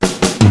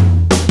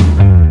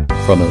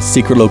from a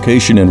secret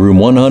location in room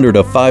 100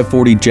 of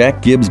 540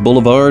 Jack Gibbs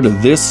Boulevard,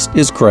 this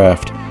is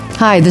Craft.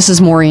 Hi, this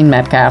is Maureen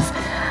Metcalf.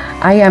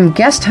 I am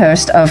guest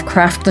host of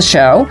Craft the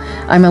Show.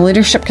 I'm a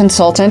leadership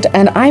consultant,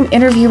 and I'm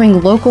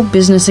interviewing local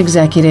business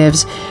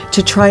executives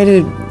to try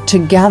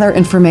to gather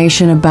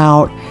information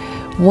about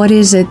what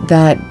is it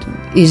that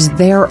is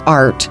their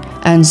art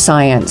and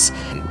science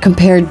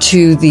compared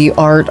to the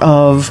art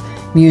of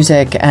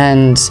music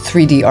and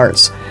 3D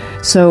arts.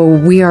 So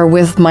we are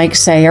with Mike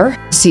Sayer,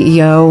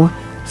 CEO,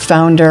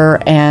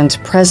 founder, and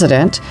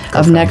president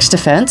of Next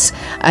Defense.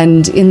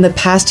 And in the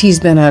past, he's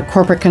been a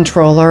corporate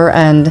controller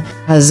and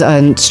has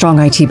a strong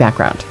IT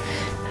background.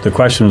 The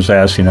question was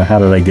asked, how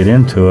did I get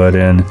into it?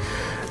 And,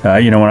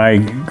 when I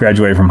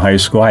graduated from high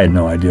school, I had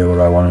no idea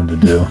what I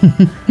wanted to do.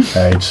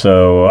 Right?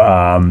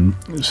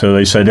 So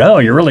they said, oh,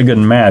 you're really good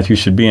in math. You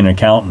should be an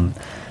accountant.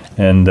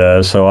 And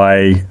so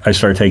I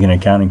started taking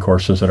accounting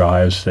courses at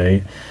Ohio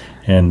State.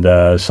 And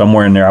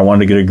somewhere in there, I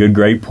wanted to get a good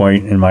grade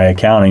point in my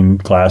accounting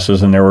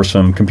classes, and there were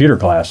some computer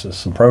classes,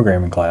 some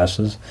programming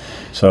classes.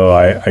 So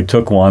I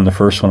took one. The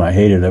first one, I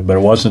hated it, but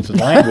it wasn't the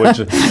language.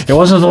 It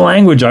wasn't the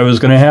language I was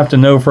going to have to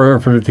know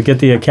to get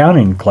the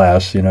accounting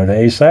class, to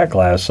ace that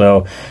class.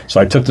 So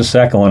I took the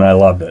second one. I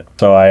loved it.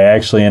 So I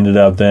actually ended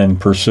up then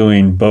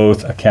pursuing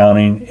both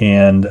accounting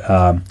and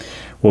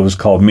what was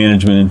called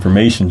Management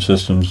Information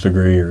Systems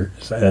degree, or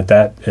at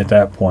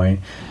that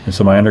point. And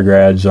so my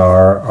undergrads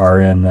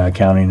are in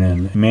accounting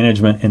and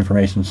management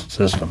information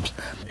systems.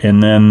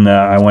 And then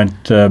I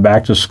went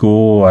back to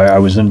school. I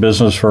was in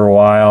business for a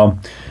while,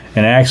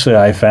 and actually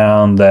I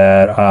found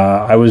that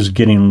I was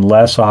getting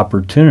less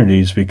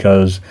opportunities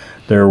because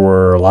there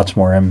were lots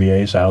more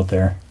MBAs out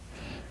there.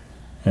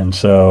 And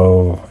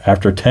so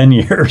after 10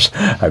 years,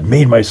 I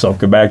made myself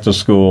go back to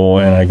school,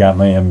 and I got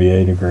my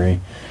MBA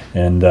degree.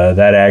 And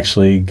that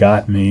actually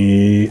got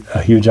me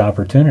a huge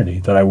opportunity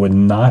that I would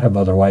not have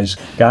otherwise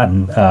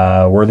gotten.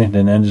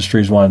 Worthington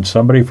Industries wanted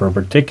somebody for a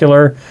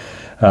particular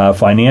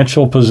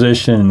financial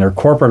position in their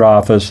corporate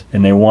office,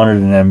 and they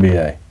wanted an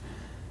MBA.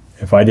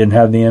 If I didn't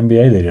have the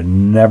MBA, they'd have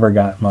never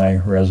got my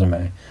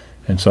resume.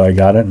 And so I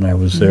got it, and I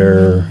was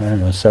there,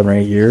 7 or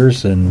 8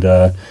 years, and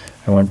I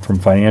went from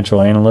financial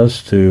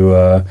analyst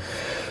to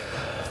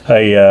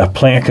a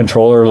plant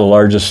controller, the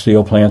largest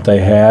steel plant they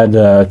had,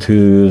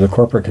 to the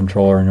corporate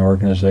controller in the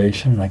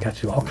organization. And I got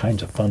to do all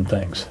kinds of fun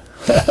things.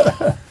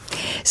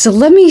 So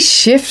let me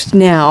shift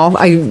now.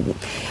 I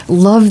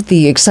love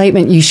the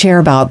excitement you share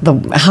about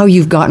how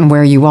you've gotten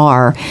where you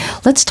are.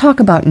 Let's talk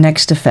about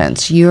Next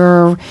Defense.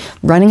 You're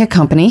running a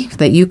company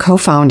that you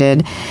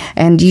co-founded,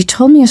 and you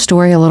told me a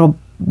story a little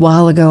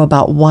while ago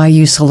about why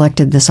you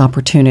selected this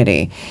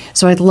opportunity.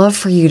 So I'd love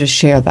for you to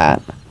share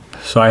that.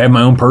 So I have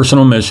my own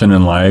personal mission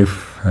in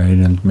life. Right,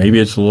 and maybe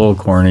it's a little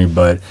corny,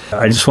 but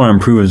I just want to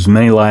improve as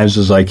many lives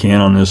as I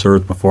can on this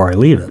earth before I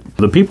leave it.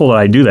 The people that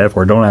I do that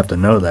for don't have to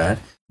know that.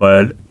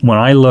 But when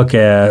I look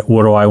at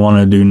what do I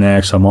want to do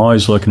next, I'm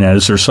always looking at,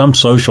 is there some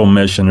social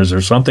mission? Is there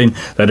something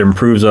that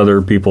improves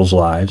other people's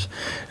lives?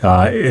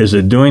 Is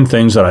it doing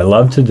things that I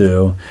love to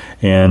do?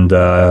 And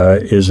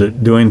is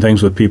it doing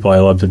things with people I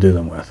love to do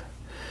them with?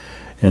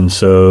 And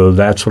so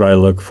that's what I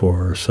look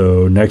for.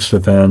 So Next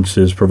Defense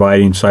is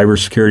providing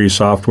cybersecurity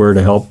software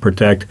to help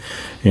protect,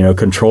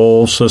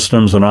 control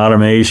systems and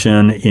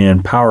automation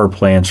in power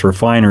plants,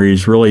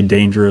 refineries, really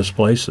dangerous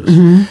places.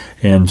 Mm-hmm.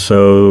 And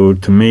so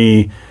to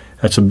me,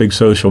 that's a big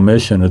social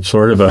mission. It's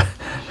sort of a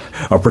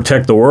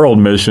protect the world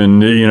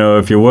mission,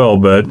 if you will.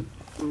 But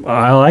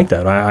I like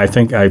that. I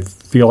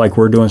feel like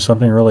we're doing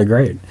something really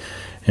great.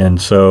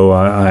 And so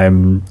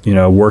I'm,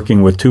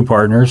 working with two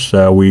partners.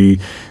 We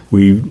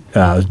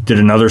did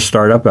another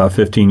startup about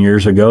 15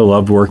 years ago,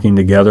 loved working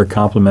together,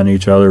 complement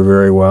each other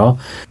very well.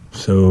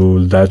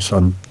 So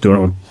I'm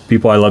doing it with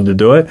people I love to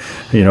do it.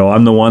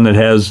 I'm the one that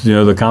has,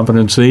 the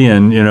competency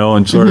and,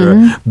 and sort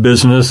of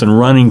business and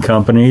running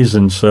companies.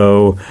 And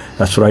so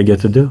that's what I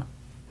get to do.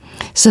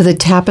 So the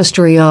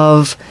tapestry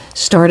of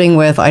starting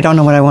with, I don't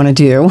know what I want to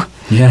do.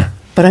 Yeah.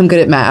 But I'm good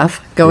at math,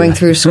 going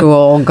through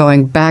school,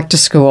 going back to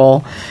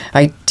school.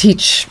 I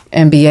teach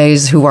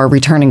MBAs who are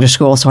returning to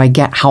school, so I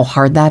get how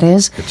hard that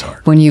is. It's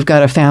hard. When you've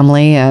got a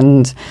family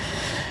and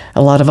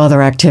a lot of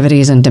other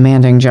activities and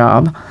demanding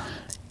job.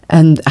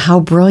 And how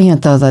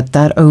brilliant, though,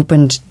 that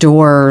opened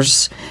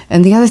doors.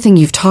 And the other thing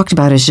you've talked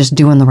about is just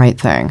doing the right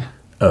thing.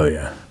 Oh,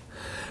 yeah.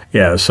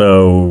 Yeah,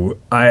 so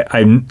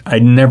I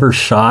never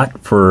shot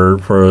for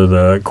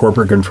the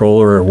corporate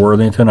controller at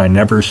Worthington. I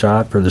never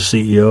shot for the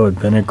CEO at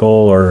Pinnacle,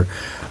 or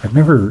I've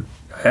never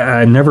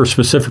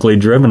specifically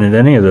driven at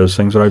any of those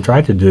things. What I've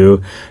tried to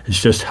do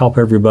is just help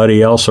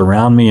everybody else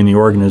around me in the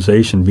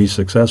organization be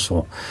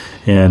successful.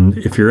 And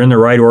if you're in the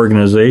right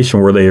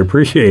organization where they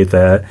appreciate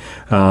that,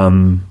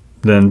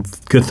 then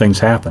good things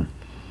happen.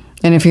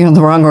 And if you're in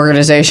the wrong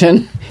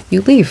organization,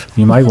 you leave.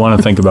 You might want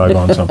to think about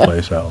going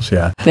someplace else,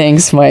 yeah.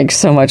 Thanks, Mike,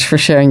 so much for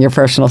sharing your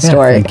personal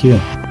story. Thank you.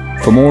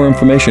 For more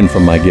information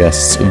from my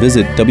guests,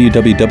 visit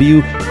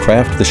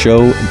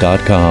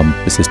www.crafttheshow.com.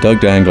 This is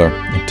Doug Dangler.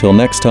 Until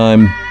next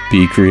time,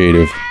 be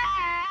creative.